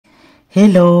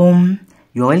Hello,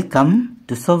 you're welcome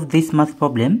to solve this math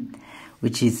problem,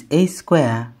 which is a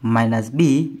square minus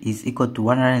b is equal to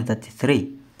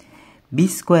 133. B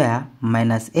square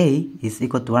minus a is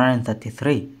equal to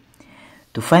 133.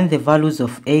 To find the values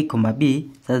of a comma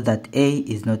b such that a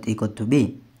is not equal to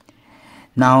b.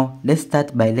 Now let's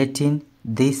start by letting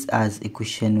this as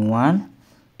equation 1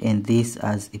 and this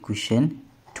as equation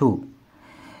 2.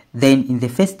 Then in the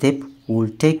first step we'll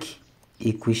take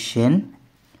equation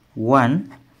 1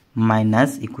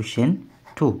 minus equation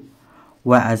 2,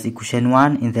 whereas equation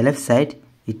 1 in the left side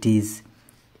it is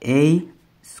a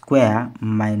square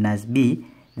minus b,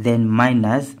 then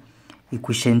minus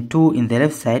equation 2 in the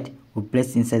left side we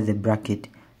place inside the bracket,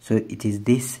 so it is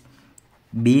this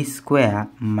b square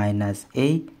minus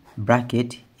a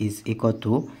bracket is equal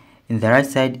to, in the right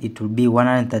side it will be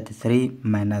 133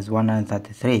 minus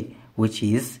 133, which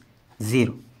is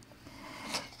 0.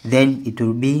 Then it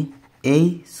will be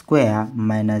a square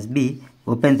minus b,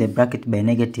 open the bracket by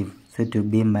negative, so it will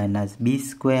be minus b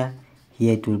square,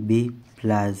 here it will be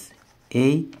plus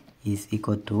a is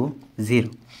equal to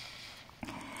 0.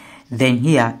 Then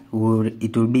here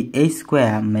it will be a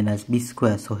square minus b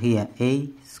square, so here a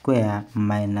square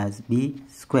minus b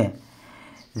square,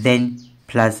 then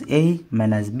plus a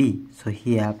minus b, so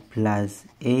here plus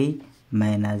a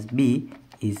minus b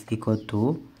is equal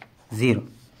to 0.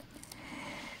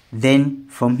 Then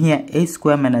from here a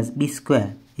square minus b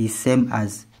square is same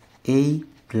as a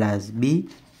plus b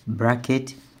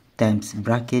bracket times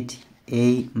bracket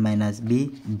a minus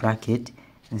b bracket,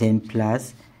 then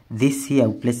plus this here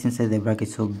we place inside the bracket,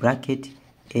 so bracket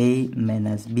a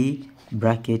minus b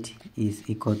bracket is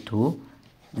equal to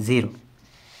 0.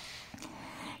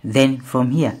 Then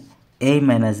from here a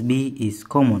minus b is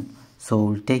common, so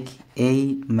we'll take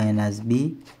a minus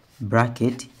b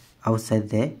bracket outside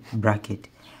the bracket.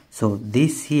 So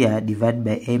this here divided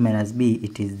by a minus b,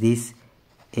 it is this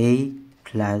a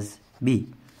plus b.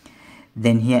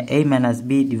 Then here a minus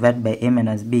b divided by a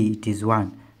minus b, it is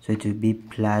 1. So it will be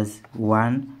plus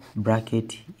 1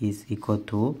 bracket is equal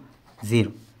to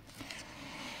 0.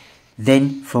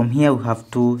 Then from here we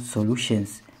have two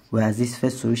solutions, whereas this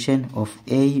first solution of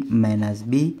a minus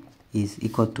b is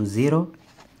equal to 0.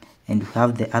 And we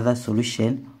have the other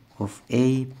solution of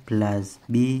a plus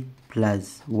b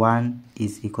plus 1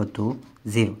 is equal to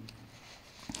 0.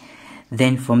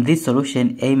 Then from this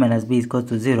solution a minus b is equal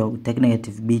to 0, we take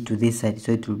negative b to this side,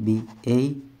 so it will be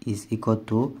a is equal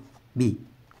to b.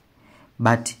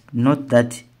 But note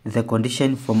that the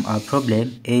condition from our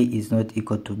problem, a is not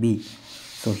equal to b.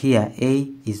 So here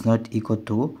a is not equal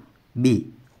to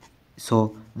b,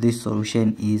 so this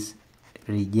solution is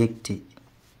rejected.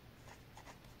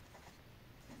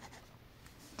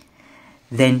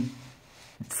 Then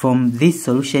from this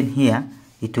solution here,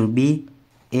 it will be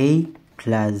a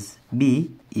plus b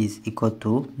is equal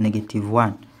to negative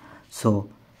 1. So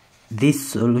this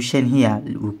solution here,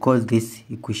 we call this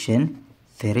equation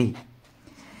 3.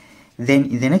 Then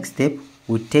in the next step,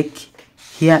 we take,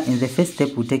 here in the first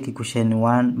step, we take equation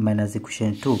 1 minus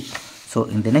equation 2. So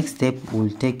in the next step, we'll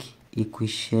take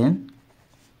equation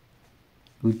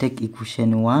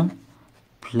 1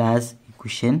 plus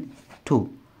equation 2.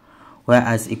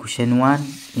 Whereas equation 1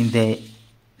 in the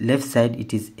left side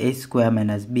it is a square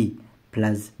minus b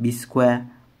plus b square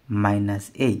minus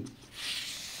a.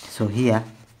 So here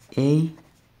a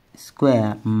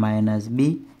square minus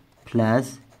b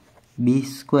plus b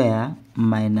square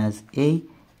minus a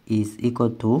is equal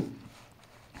to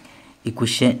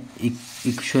equation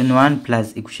 1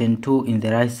 plus equation 2 in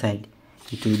the right side.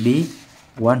 It will be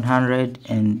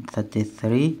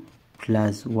 133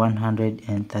 plus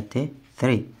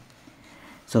 133.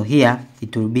 So here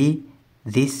it will be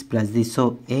this plus this,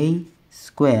 so a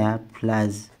square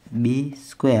plus b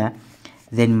square,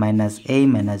 then minus a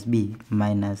minus b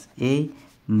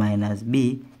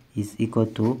is equal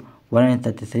to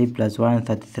 133 plus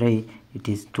 133, it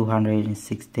is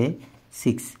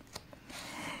 266.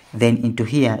 Then into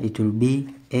here it will be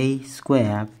a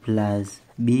square plus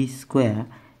b square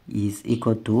is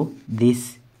equal to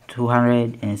this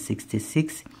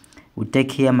 266. We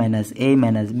take here minus a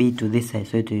minus b to this side,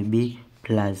 so it will be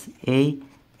plus a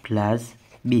plus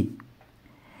b.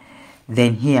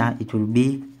 Then here it will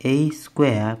be a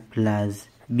square plus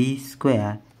b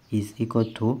square is equal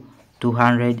to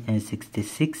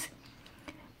 266.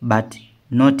 But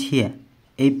note here,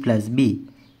 a plus b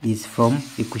is from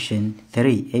equation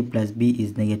 3. A plus b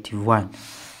is negative 1.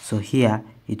 So here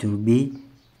it will be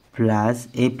plus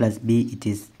a plus b, it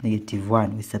is negative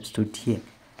 1. We substitute here.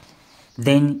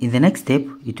 Then in the next step,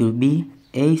 it will be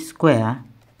a square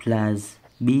plus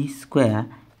b square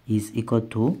is equal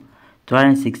to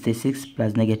 266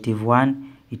 plus negative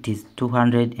 1, it is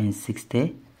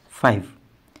 265.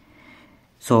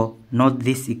 So note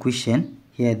this equation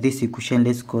here. This equation,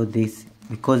 let's call this,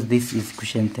 because this is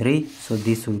equation 3, so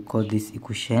this will call this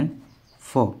equation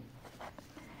 4.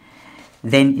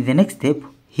 Then in the next step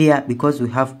here, because we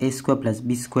have a square plus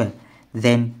b square,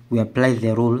 then we apply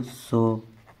the rule. So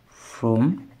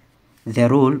from the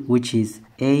rule, which is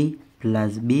a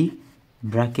plus b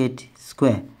bracket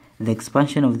square, the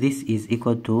expansion of this is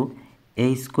equal to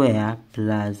a square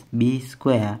plus b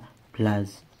square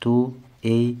plus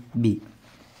 2ab.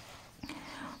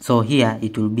 So here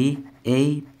it will be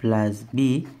a plus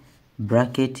b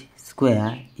bracket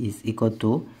square is equal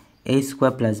to a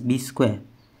square plus b square.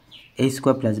 A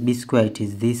square plus b square, it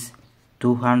is this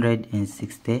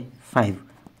 265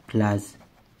 plus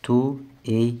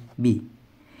 2ab.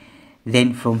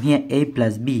 Then from here, a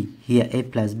plus b, here a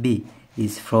plus b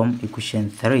is from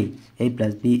equation 3. A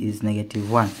plus b is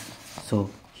negative 1. So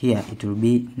here it will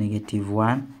be negative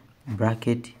 1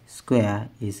 bracket square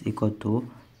is equal to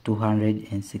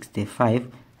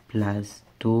 265 plus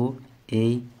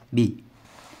 2ab.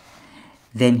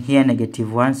 Then here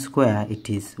negative 1 square, it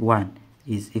is 1,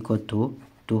 is equal to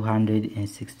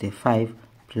 265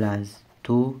 plus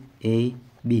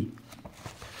 2ab.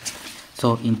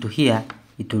 So into here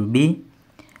it will be,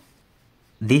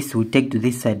 this will take to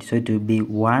this side, so it will be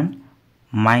 1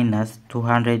 minus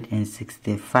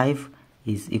 265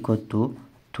 is equal to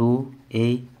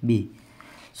 2ab.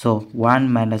 So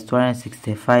 1 minus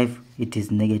 265, it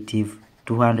is negative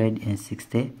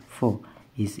 264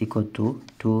 is equal to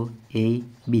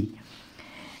 2ab.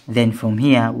 Then from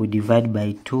here we divide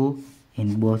by 2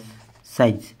 in both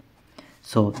sides.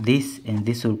 So this and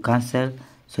this will cancel,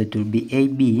 so it will be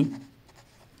ab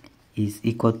is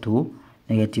equal to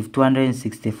negative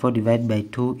 264 divided by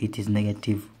 2, it is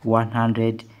negative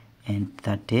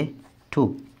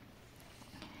 132.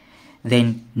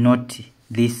 Then note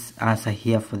this answer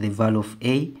here for the value of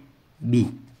a,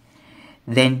 b.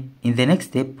 Then in the next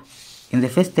step, in the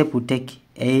first step we take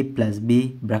a plus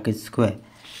b bracket square.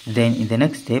 Then in the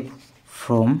next step,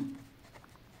 from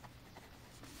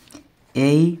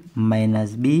a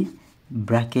minus b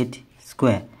bracket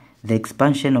square, the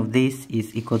expansion of this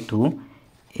is equal to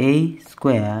a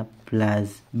square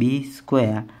plus b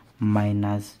square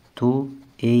minus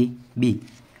 2ab.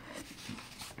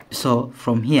 So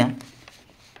from here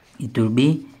it will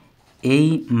be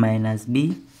a minus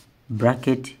b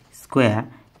bracket square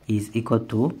is equal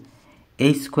to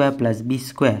a square plus b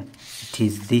square, it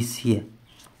is this here,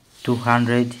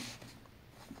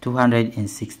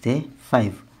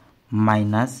 265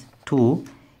 minus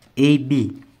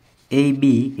 2ab. ab,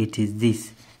 it is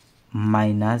this,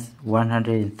 minus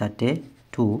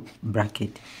 132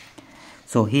 bracket.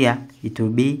 So here it will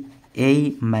be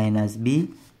a minus b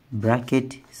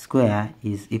bracket square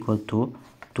is equal to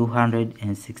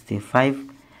 265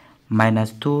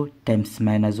 minus 2 times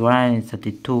minus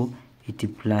 132, it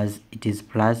is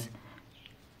plus,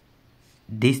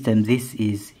 this time this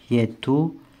is here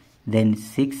 2, then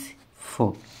 6,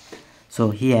 4.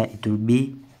 So here it will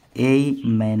be a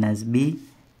minus b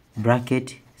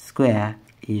bracket square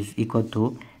is equal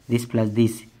to this plus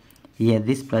this, here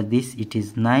this plus this, it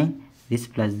is 9, this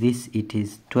plus this, it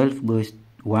is 12 goes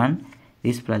 1,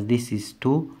 this plus this is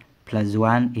 2 plus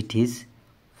 1, it is,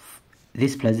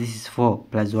 this plus this is 4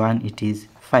 plus 1, it is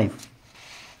 5.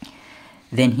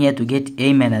 Then here to get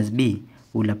a minus b,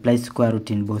 we'll apply square root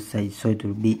in both sides, so it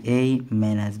will be a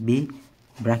minus b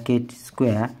bracket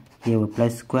square, here we apply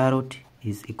square root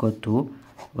is equal to,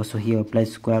 also here we apply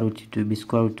square root, it will be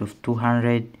square root of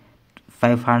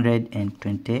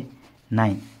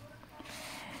 529.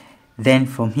 Then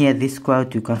from here this square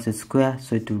root you cancel square,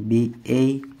 so it will be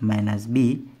a minus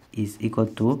b is equal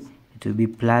to, it will be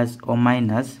plus or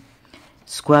minus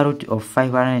square root of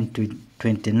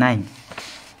 529.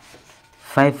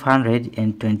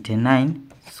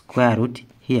 529 square root,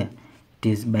 here it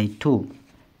is by 2.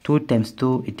 2 times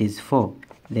 2, it is 4.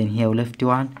 Then here we left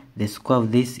 1, the square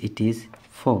of this, it is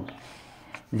 4.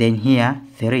 Then here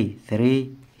 3,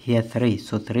 here 3,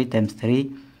 so 3 times 3,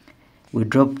 we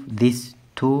drop this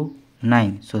 2,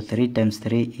 9, so 3 times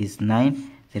 3 is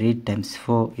 9, 3 times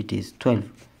 4, it is 12.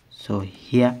 So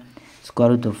here square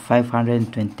root of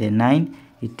 529,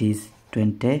 it is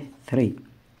 23.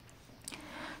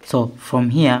 So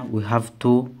from here we have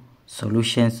two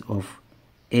solutions of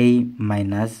a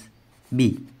minus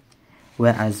b,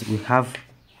 whereas we have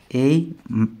a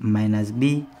minus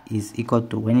b is equal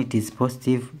to, when it is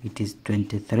positive it is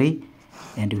 23,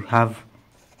 and we have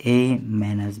a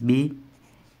minus b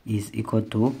is equal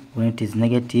to, when it is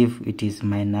negative it is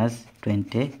minus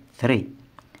 23.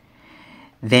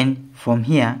 Then from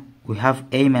here we have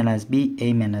a minus b,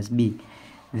 a minus b.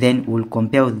 Then we'll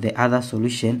compare with the other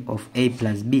solution of a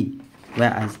plus b,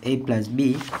 whereas a plus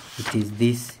b, it is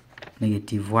this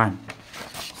 -1.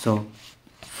 So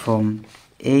from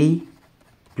a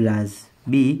plus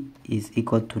b is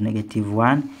equal to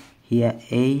 -1, here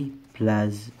a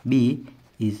plus b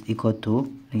is equal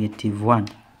to -1.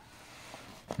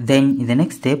 Then in the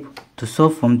next step, to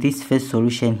solve from this first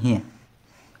solution here,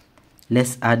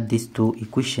 let's add these two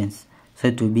equations. So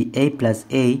it will be a plus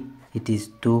a, it is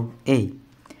 2a.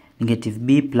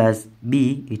 -b plus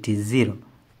b, it is 0,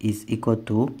 is equal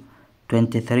to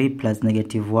 23 plus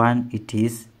 -1, it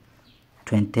is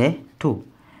 22.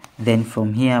 Then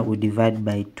from here we divide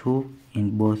by 2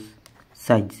 in both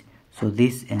sides. So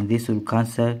this and this will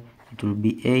cancel. It will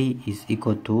be a is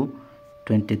equal to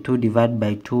 22 divided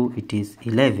by 2, it is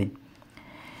 11.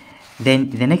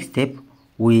 Then in the next step,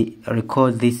 we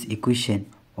recall this equation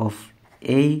of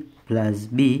a plus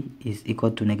b is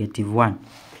equal to -1,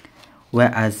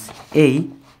 whereas a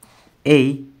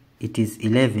it is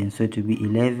 11, so it will be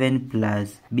 11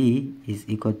 plus b is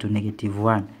equal to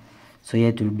 -1. So here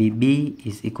it will be b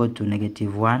is equal to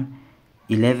 -1.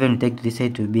 11 take to this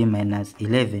side, to be minus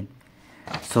 11.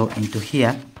 So into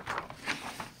here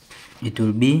it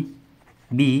will be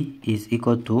b is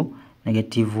equal to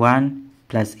 -1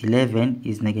 plus 11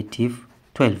 is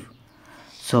 -12.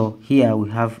 So here we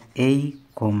have a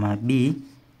comma b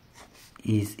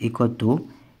is equal to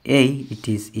a, it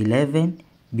is 11,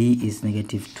 b is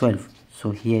 -12.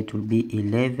 So here it will be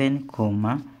 11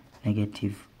 comma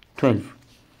 -12.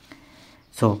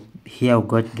 So here we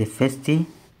got the first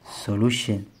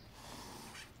solution.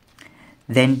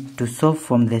 Then to solve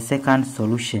from the second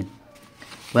solution,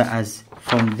 whereas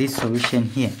from this solution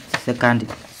here, second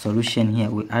solution here,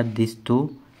 we add these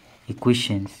two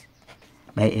equations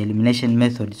by elimination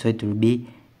method. So it will be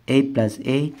a plus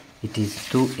a, it is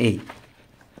 2a.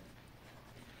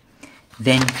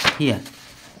 Then here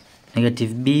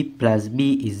 -b plus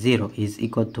b is 0, is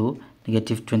equal to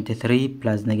 -23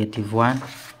 plus -1,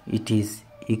 it is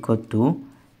equal to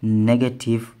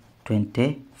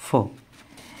 -24.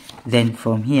 Then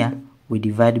from here we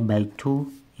divide by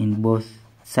 2 in both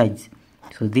sides.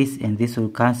 So this and this will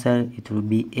cancel. It will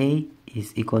be a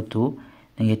is equal to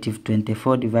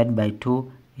 -24 divided by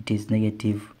 2, it is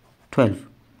 -12.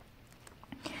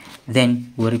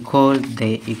 Then we recall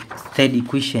the third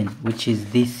equation, which is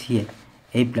this here,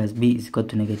 a plus b is equal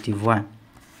to -1.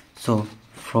 So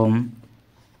from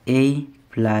a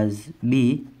plus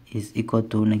b is equal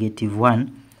to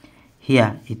 -1,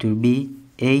 here it will be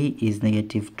a is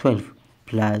 -12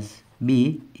 plus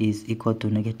b is equal to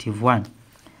 -1.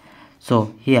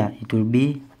 So here it will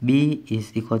be b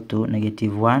is equal to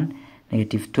 -1,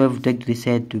 -12 take to this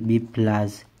side to be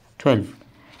plus 12.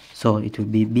 So it will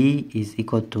be b is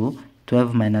equal to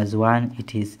 12 minus 1,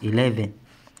 it is 11.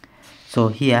 So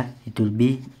here it will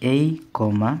be a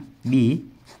comma b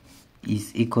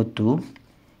is equal to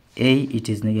a, it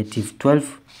is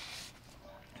 -12,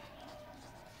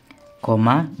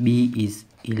 comma b is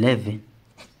 11.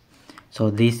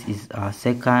 So this is our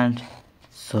second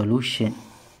solution.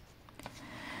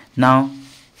 Now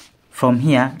from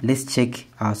here, let's check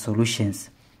our solutions.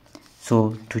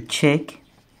 So to check,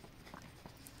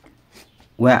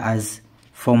 whereas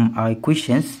from our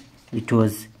equations it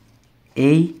was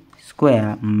a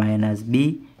square minus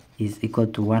b is equal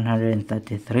to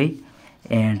 133,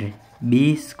 and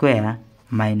b square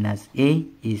minus a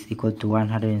is equal to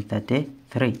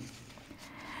 133.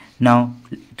 Now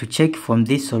to check from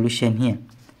this solution here,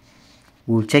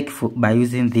 we'll check by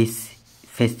using this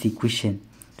first equation.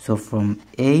 So from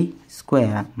a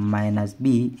square minus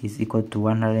b is equal to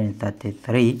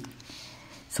 133.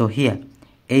 So here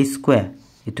a square,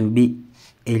 it will be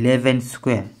 11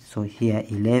 square. So here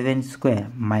 11 square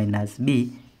minus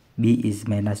b, b is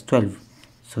minus 12.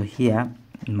 So here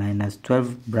minus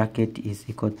 12 bracket is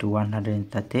equal to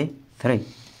 133.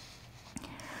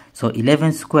 So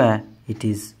 11 square, it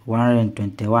is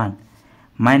 121.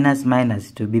 Minus minus,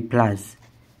 it will be plus.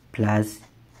 Plus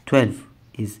 12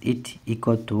 is it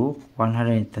equal to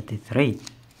 133.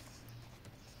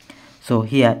 So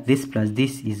here this plus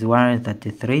this is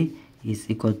 133 is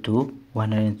equal to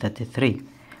 133.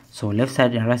 So left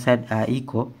side and right side are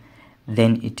equal.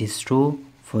 Then it is true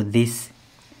for this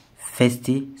first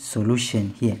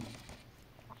solution here.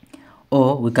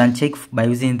 Or we can check by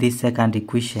using this second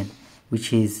equation,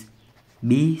 which is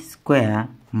b square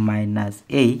minus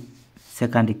a,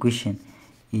 second equation,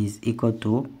 is equal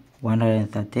to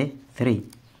 133.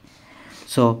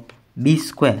 So b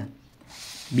square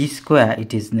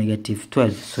it is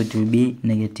 -12, so it will be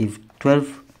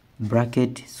 -12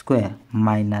 bracket square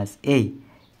minus a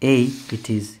a, it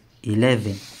is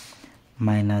 11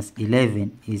 minus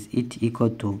 11 is it equal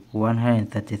to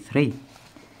 133.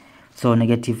 So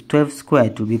negative 12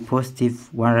 squared will be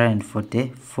positive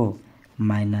 144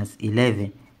 minus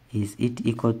 11 is it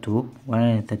equal to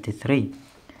 133.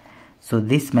 So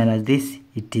this minus this,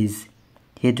 it is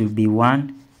here to be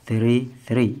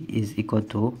 133 is equal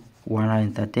to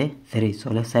 133. So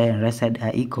left side and right side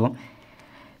are equal.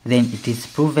 Then it is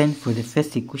proven for the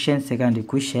first equation, second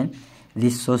equation,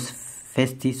 this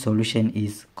first solution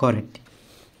is correct.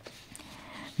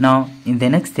 Now in the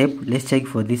next step, let's check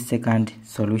for this second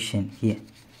solution here.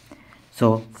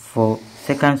 So for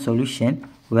second solution,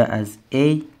 whereas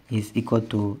a is equal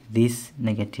to this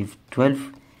negative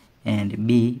 12 and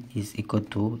b is equal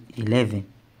to 11.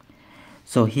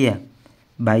 So here,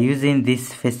 by using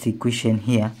this first equation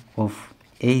here of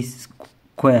a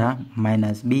square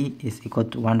minus b is equal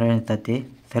to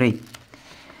 133.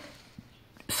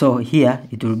 So here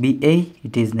it will be a,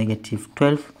 it is negative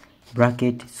 12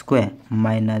 bracket square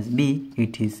minus b,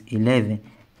 it is 11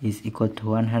 is equal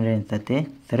to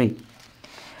 133.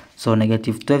 So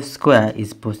negative 12 square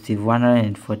is positive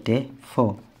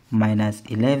 144 minus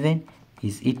 11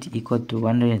 is it equal to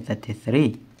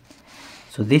 133.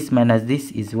 So this minus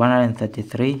this is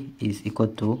 133 is equal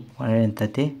to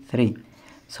 133.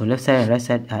 So left side and right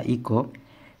side are equal.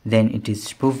 Then it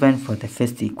is proven for the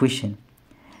first equation.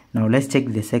 Now let's check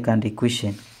the second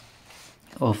equation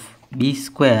of b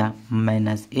square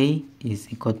minus a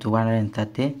is equal to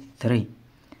 133.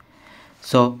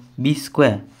 So b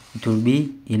square, it will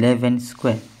be 11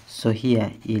 square. So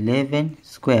here 11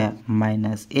 square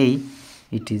minus a,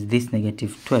 it is this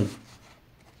negative 12.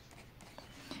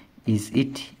 Is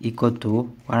it equal to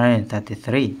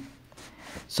 133?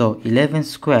 So 11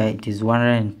 square, it is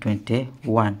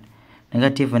 121.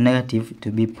 Negative and negative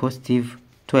to be positive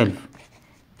 12.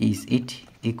 Is it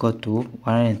equal to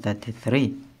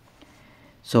 133?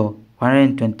 So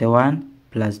 121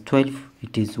 plus 12,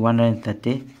 it is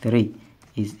 133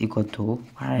 is equal to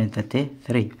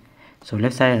 133. So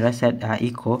left side and right side are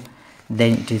equal.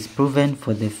 Then it is proven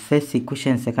for the first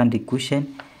equation, second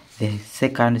equation, the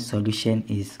second solution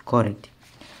is correct.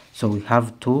 So we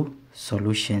have two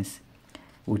solutions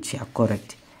which are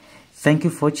correct. Thank you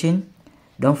for watching.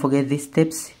 Don't forget these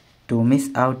steps to miss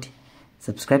out.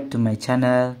 Subscribe to my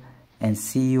channel and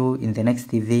see you in the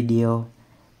next video.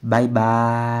 Bye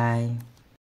bye.